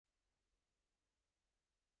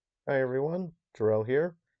Hi everyone, Jerrel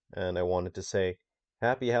here, and I wanted to say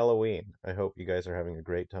Happy Halloween. I hope you guys are having a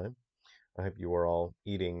great time. I hope you are all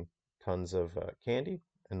eating tons of candy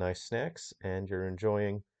and nice snacks, and you're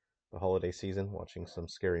enjoying the holiday season, watching some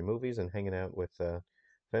scary movies and hanging out with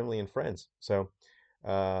family and friends.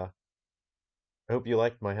 I hope you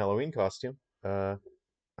liked my Halloween costume. I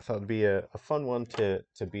thought it'd be a fun one to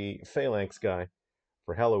be Phalanx guy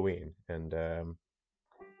for Halloween, and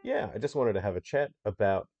yeah, I just wanted to have a chat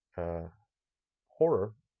about uh,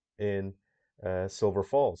 horror in Silver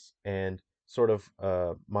Falls and sort of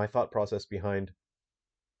my thought process behind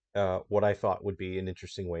what I thought would be an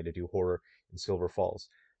interesting way to do horror in Silver Falls.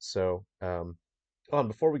 So,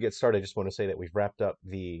 before we get started, I just want to say that we've wrapped up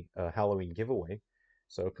the Halloween giveaway.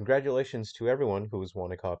 So, congratulations to everyone who's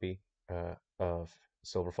won a copy of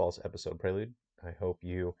Silver Falls Episode Prelude. I hope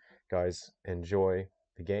you guys enjoy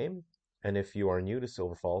the game. And if you are new to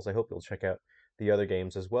Silver Falls, I hope you'll check out the other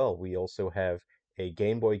games as well. We also have a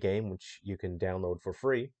Game Boy game, which you can download for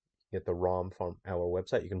free. Get the ROM from our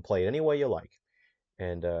website. You can play it any way you like,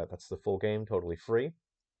 and that's the full game, totally free.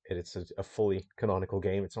 It's a fully canonical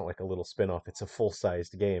game. It's not like a little spin-off. It's a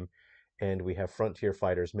full-sized game, and we have Frontier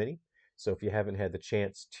Fighters Mini. So if you haven't had the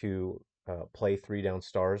chance to play Three Down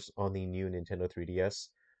Stars on the new Nintendo 3DS,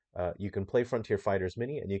 you can play Frontier Fighters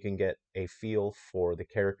Mini, and you can get a feel for the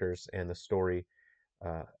characters and the story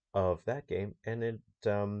uh, of that game. And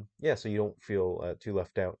yeah, so you don't feel too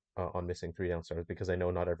left out on missing Three Down Stars, because I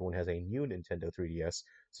know not everyone has a new Nintendo 3DS,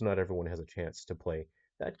 so not everyone has a chance to play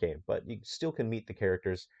that game. But you still can meet the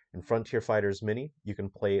characters in Frontier Fighters Mini. You can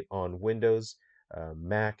play it on Windows,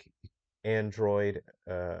 Mac, Android,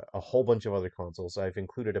 a whole bunch of other consoles. I've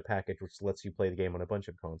included a package which lets you play the game on a bunch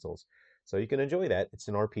of consoles. So you can enjoy that. It's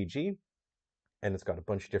an RPG, and it's got a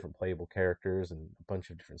bunch of different playable characters and a bunch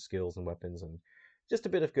of different skills and weapons and just a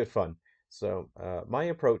bit of good fun. So my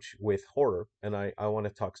approach with horror, and I want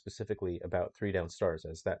to talk specifically about Three Down Stars,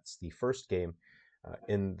 as that's the first game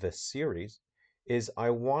in the series, is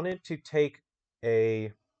I wanted to take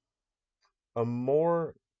a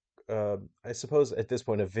more, I suppose at this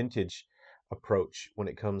point, a vintage approach when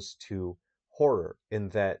it comes to horror, in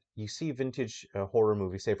that you see vintage horror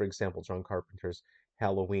movies, say, for example, John Carpenter's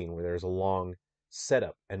Halloween, where there's a long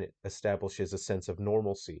setup and it establishes a sense of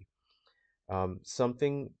normalcy.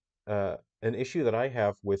 Something, an issue that I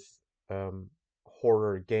have with um,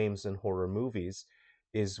 horror games and horror movies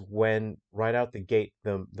is when right out the gate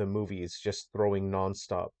the movie is just throwing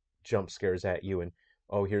nonstop jump scares at you, and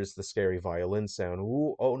oh, here's the scary violin sound.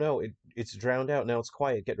 Ooh, oh no, it's drowned out. Now it's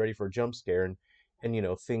quiet. Get ready for a jump scare, and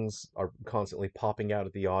things are constantly popping out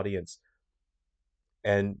at the audience,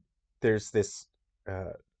 and there's this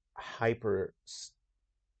uh, hyper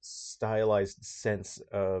stylized sense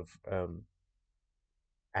of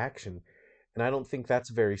action. And I don't think that's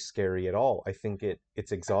very scary at all. I think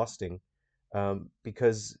it's exhausting,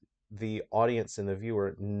 because the audience and the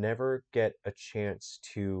viewer never get a chance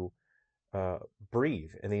to uh,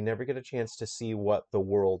 breathe, and they never get a chance to see what the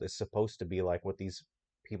world is supposed to be like, what these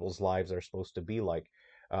people's lives are supposed to be like.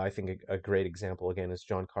 I think a great example again is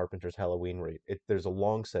John Carpenter's Halloween, where there's a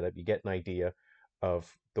long setup. You get an idea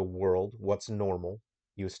of the world, what's normal.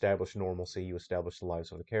 You establish normalcy. You establish the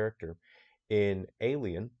lives of the character. In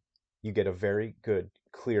Alien, you get a very good,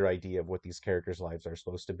 clear idea of what these characters' lives are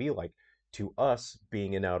supposed to be like. To us,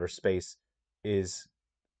 being in outer space is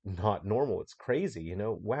not normal. It's crazy,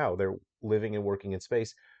 Wow, they're living and working in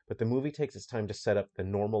space. But the movie takes its time to set up the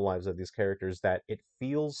normal lives of these characters, that it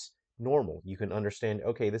feels normal. You can understand,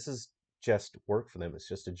 okay, this is just work for them. It's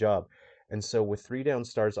just a job. And so with Three Down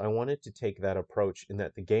Stars, I wanted to take that approach, in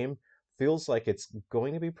that the game feels like it's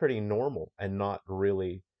going to be pretty normal and not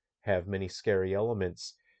really have many scary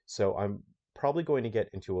elements. So I'm probably going to get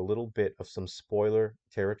into a little bit of some spoiler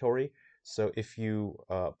territory. So if you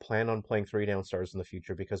plan on playing Three Down Stars in the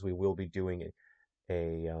future, because we will be doing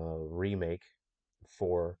a remake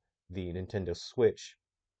for the Nintendo Switch,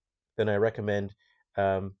 then I recommend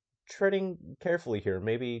treading carefully here.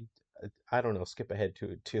 Maybe, I don't know, skip ahead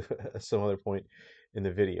to some other point in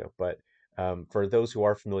the video. But for those who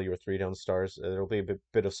are familiar with Three Down Stars, there will be a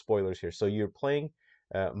bit of spoilers here. So you're playing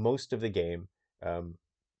most of the game, um,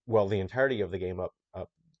 well, the entirety of the game up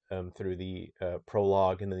through the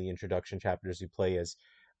prologue and then the introduction chapters. You play as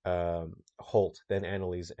Holt, then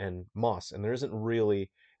Annalise, and Moss, and there isn't really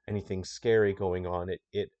anything scary going on.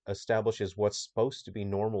 It establishes what's supposed to be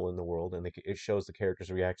normal in the world, and it shows the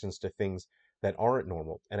characters' reactions to things that aren't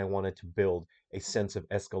normal. And I wanted to build a sense of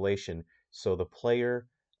escalation, so the player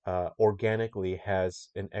organically has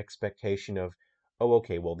an expectation of, oh,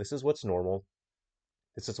 okay, well, this is what's normal.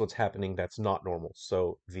 This is what's happening that's not normal.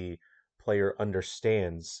 So the player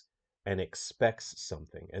understands. and expects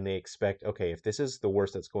something, and they expect, okay, if this is the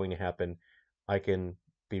worst that's going to happen, I can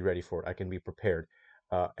be ready for it. I can be prepared.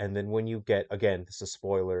 And then when you get, again, this is a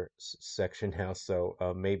spoiler section now, so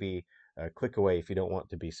maybe click away if you don't want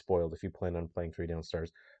to be spoiled, if you plan on playing Three Down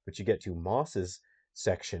Stars. But you get to Moss's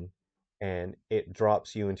section, and it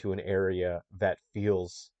drops you into an area that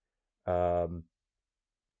feels um,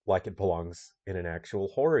 like it belongs in an actual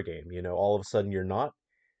horror game. You know, all of a sudden you're not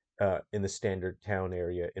in the standard town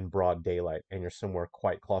area in broad daylight, and you're somewhere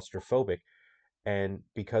quite claustrophobic. And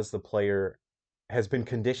because the player has been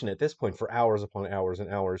conditioned at this point for hours upon hours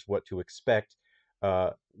and hours what to expect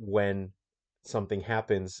when something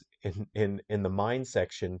happens in the mine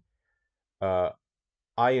section, uh,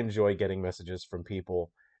 I enjoy getting messages from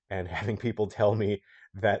people and having people tell me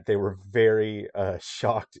that they were very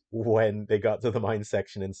shocked when they got to the mine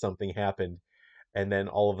section and something happened, and then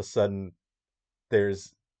all of a sudden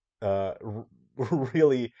there's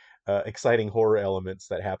really exciting horror elements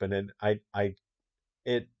that happen, and I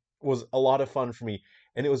it was a lot of fun for me,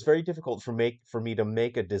 and it was very difficult for me to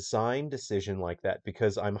make a design decision like that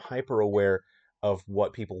because I'm hyper aware of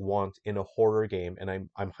what people want in a horror game, and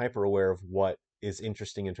I'm hyper aware of what is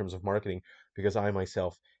interesting in terms of marketing because I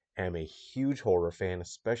myself am a huge horror fan,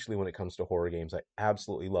 especially when it comes to horror games. I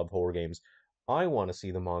absolutely love horror games. I want to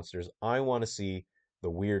see the monsters. I want to see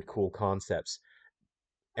the weird, cool concepts,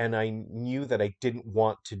 and I knew that I didn't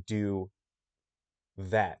want to do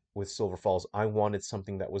that with Silver Falls. I wanted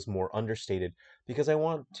something that was more understated because I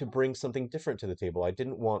want to bring something different to the table. I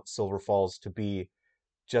didn't want Silver Falls to be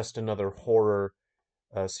just another horror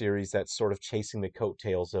series that's sort of chasing the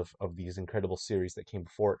coattails of these incredible series that came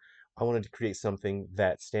before it. I wanted to create something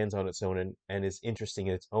that stands on its own and is interesting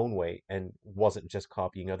in its own way and wasn't just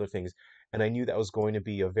copying other things. And I knew that was going to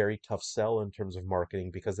be a very tough sell in terms of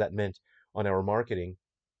marketing because that meant on our marketing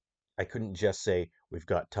I couldn't just say, we've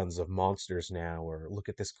got tons of monsters now, or look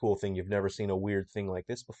at this cool thing. You've never seen a weird thing like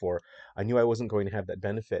this before. I knew I wasn't going to have that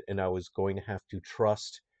benefit, and I was going to have to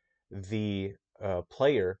trust the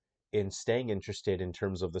player in staying interested in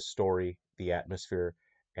terms of the story, the atmosphere,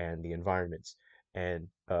 and the environments. And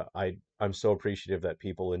I'm so appreciative that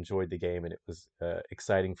people enjoyed the game and it was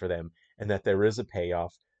exciting for them, and that there is a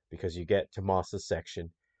payoff because you get to Moss's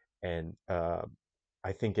section, and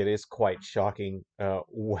I think it is quite shocking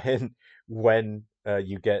when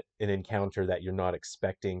you get an encounter that you're not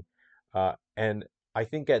expecting, and I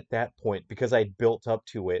think at that point, because I built up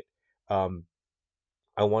to it, um,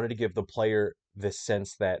 I wanted to give the player this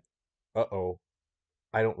sense that, uh-oh,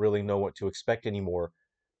 I don't really know what to expect anymore,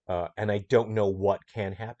 and I don't know what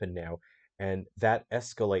can happen now. And that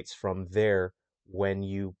escalates from there when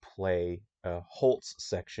you play Holt's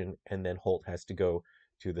section, and then Holt has to go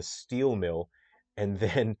to the steel mill, and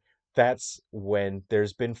then that's when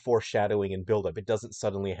there's been foreshadowing and buildup. It doesn't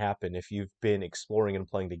suddenly happen. If you've been exploring and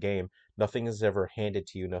playing the game, nothing is ever handed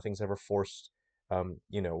to you, nothing's ever forced,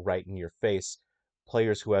 right in your face.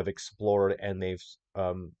 Players who have explored and they've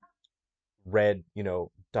read,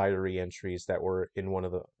 diary entries that were in one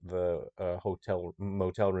of the hotel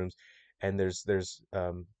motel rooms, and there's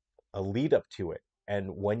a lead up to it.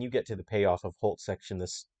 And when you get to the payoff of Holt section,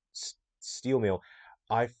 this steel mill,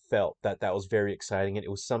 I felt that that was very exciting, and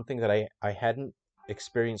it was something that I hadn't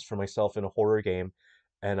experienced for myself in a horror game,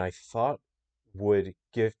 and I thought would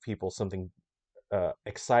give people something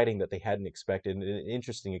exciting that they hadn't expected, and an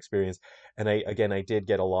interesting experience. And I did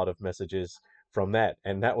get a lot of messages from that,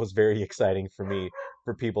 and that was very exciting for me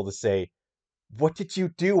for people to say, "What did you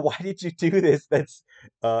do? Why did you do this?" That's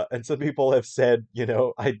and some people have said,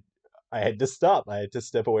 I had to stop. I had to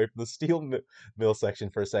step away from the mill section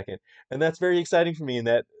for a second, and that's very exciting for me. In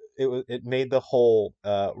that it made the whole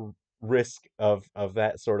risk of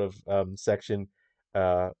that sort of section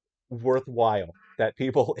uh, worthwhile. That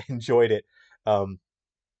people enjoyed it. Um,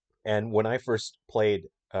 and when I first played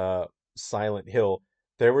Silent Hill,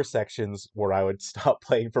 there were sections where I would stop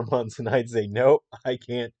playing for months and I'd say, "Nope, I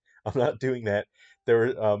can't. I'm not doing that." There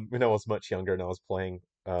were when I was much younger and I was playing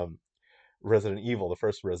Resident Evil, the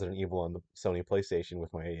first Resident Evil on the Sony PlayStation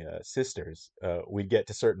with my sisters. We'd get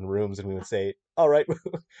to certain rooms and we would say, "All right,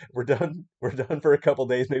 we're done. We're done for a couple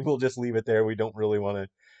days. Maybe we'll just leave it there. We don't really want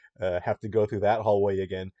to have to go through that hallway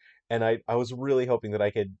again." And I was really hoping that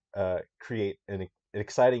I could create an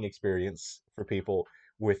exciting experience for people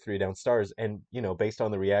with Three Down Stars. And based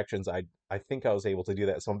on the reactions, I think I was able to do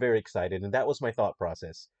that. So I'm very excited, and that was my thought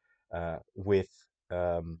process uh, with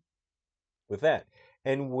um, with that.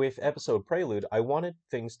 And with episode Prelude, I wanted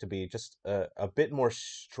things to be just a bit more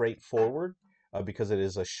straightforward because it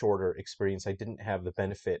is a shorter experience. I didn't have the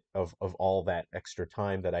benefit of all that extra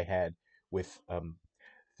time that I had with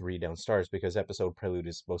Three Down Stars because episode prelude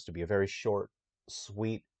is supposed to be a very short,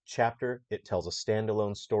 sweet chapter. It tells a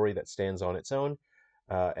standalone story that stands on its own.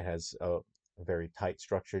 It has a very tight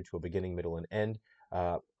structure to a beginning, middle, and end.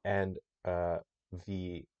 And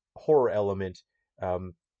the horror element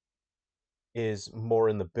um, is more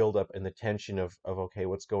in the buildup and the tension of okay,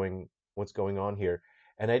 what's going on here.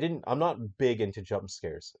 And I'm not big into jump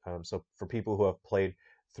scares. So for people who have played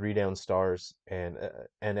Three Down Stars and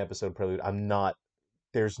episode prelude, I'm not.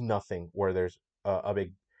 There's nothing where there's a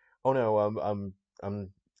big, oh no, I'm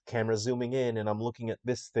camera zooming in and I'm looking at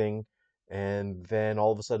this thing, and then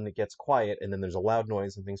all of a sudden it gets quiet and then there's a loud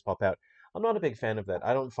noise and things pop out. I'm not a big fan of that.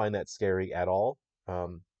 I don't find that scary at all.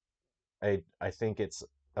 Um, I think it's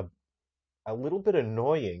a a little bit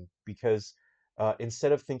annoying because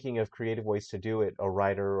instead of thinking of creative ways to do it, a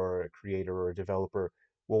writer or a creator or a developer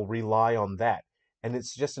will rely on that. And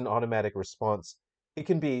it's just an automatic response. It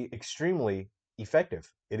can be extremely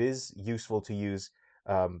effective. It is useful to use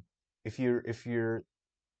um, if you're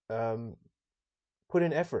um, put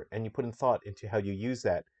in effort and you put in thought into how you use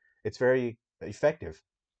that. It's very effective.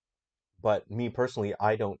 But me personally,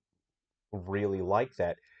 I don't really like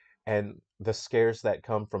that. And the scares that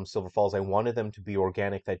come from Silver Falls, I wanted them to be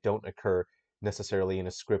organic, that don't occur necessarily in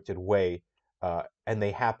a scripted way. And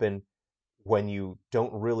they happen when you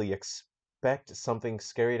don't really expect something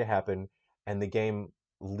scary to happen, and the game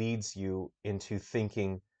leads you into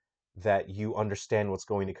thinking that you understand what's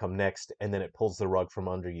going to come next, and then it pulls the rug from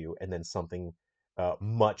under you, and then something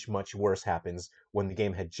much, much worse happens when the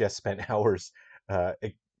game had just spent hours uh,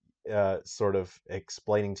 sort of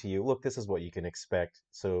explaining to you, look, this is what you can expect,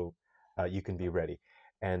 so you can be ready.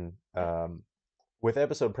 And with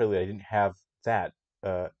episode prelude, I didn't have that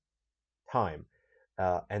uh, time,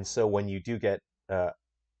 and so when you do get uh,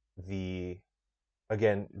 the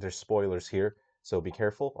again, there's spoilers here, so be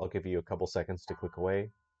careful. I'll give you a couple seconds to click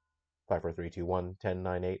away. 5, 4, 3, 2, 1, 10,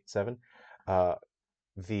 9, 8, 7. Uh,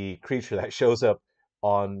 the creature that shows up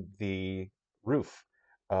on the roof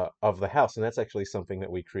of the house. And that's actually something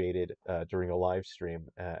that we created during a live stream,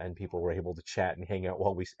 and people were able to chat and hang out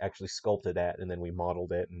while we actually sculpted that, and then we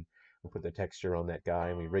modeled it and we put the texture on that guy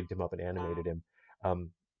and we rigged him up and animated him.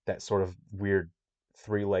 Um, that sort of weird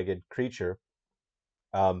three-legged creature.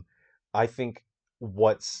 um, I think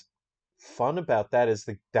what's fun about that is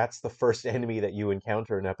that's the first enemy that you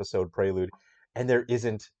encounter in episode Prelude, and there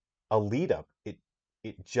isn't a lead up.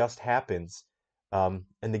 It just happens, and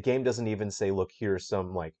the game doesn't even say, "Look, here's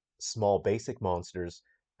some like small basic monsters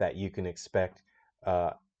that you can expect,"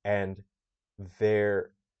 uh, and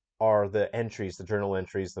there are the entries, the journal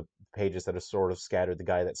entries, the pages that are sort of scattered. The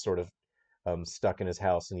guy that's sort of stuck in his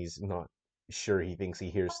house and he's not sure. He thinks he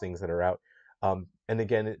hears things that are out. And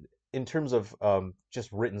again, in terms of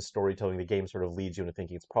just written storytelling, the game sort of leads you into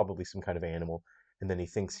thinking it's probably some kind of animal, and then he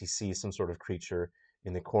thinks he sees some sort of creature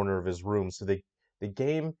in the corner of his room. So the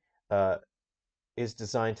game uh, is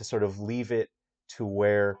designed to sort of leave it to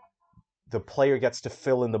where the player gets to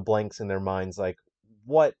fill in the blanks in their minds, like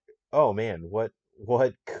what? Oh man, what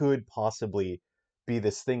could possibly be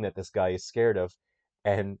this thing that this guy is scared of?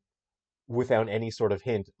 And without any sort of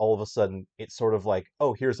hint, all of a sudden it's sort of like,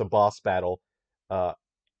 oh, here's a boss battle. Uh,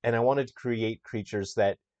 and I wanted to create creatures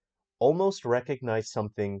that almost recognize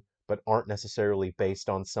something, but aren't necessarily based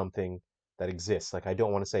on something that exists. Like, I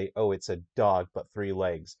don't want to say, oh, it's a dog, but three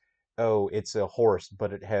legs. Oh, it's a horse,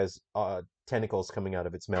 but it has tentacles coming out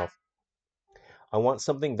of its mouth. I want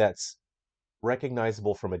something that's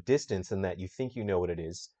recognizable from a distance and that you think you know what it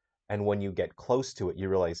is. And when you get close to it, you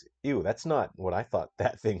realize, ew, that's not what I thought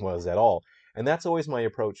that thing was at all. And that's always my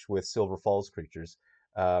approach with Silver Falls creatures.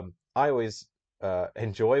 I always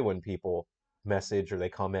enjoy when people message or they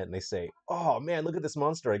comment and they say, oh man, look at this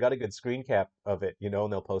monster. I got a good screen cap of it, and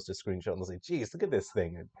they'll post a screenshot and they'll say, geez, look at this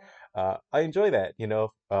thing. And I enjoy that,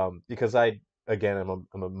 because again,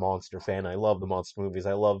 I'm a monster fan. I love the monster movies.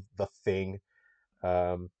 I love The Thing.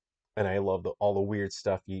 Um, and I love all the weird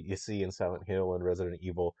stuff you see in Silent Hill and Resident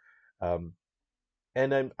Evil. Um,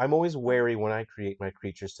 and I'm always wary when I create my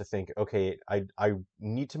creatures to think, okay, I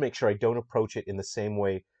need to make sure I don't approach it in the same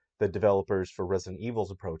way the developers for Resident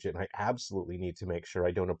Evils approach it, and I absolutely need to make sure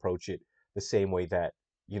I don't approach it the same way that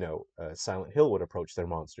Silent Hill would approach their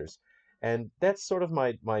monsters. And that's sort of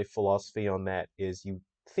my philosophy on that is you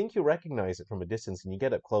think you recognize it from a distance and you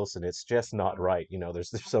get up close and it's just not right.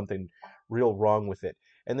 There's something real wrong with it,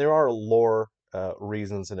 and there are lore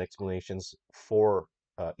reasons and explanations for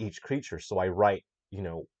each creature. So I write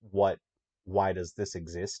what why does this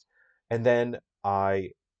exist, and then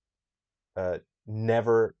I uh,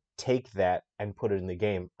 never take that and put it in the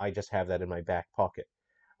game. I just have that in my back pocket,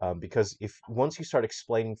 because if once you start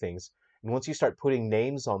explaining things And once you start putting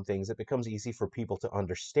names on things, it becomes easy for people to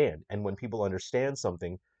understand. And when people understand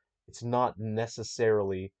something, it's not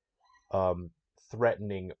necessarily um,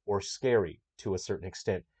 threatening or scary to a certain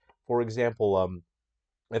extent. For example,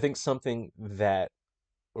 I think something that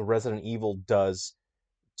Resident Evil does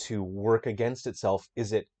to work against itself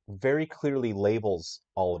is it very clearly labels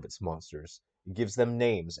all of its monsters. It gives them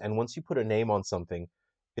names, and once you put a name on something,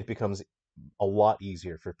 it becomes a lot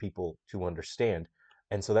easier for people to understand.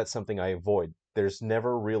 And so that's something I avoid. There's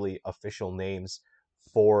never really official names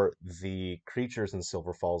for the creatures in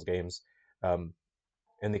Silver Falls games. Um,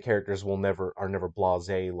 and the characters will never are never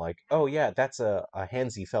blasé like, oh yeah, that's a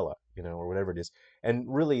handsy fella, or whatever it is. And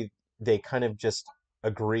really, they kind of just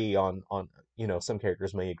agree on some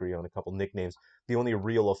characters may agree on a couple nicknames. The only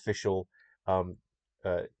real official um,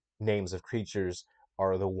 uh, names of creatures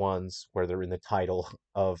are the ones where they're in the title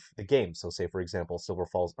of the game. So, say for example, Silver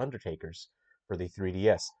Falls Undertakers for the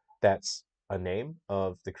 3DS. That's a name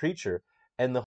of the creature, and the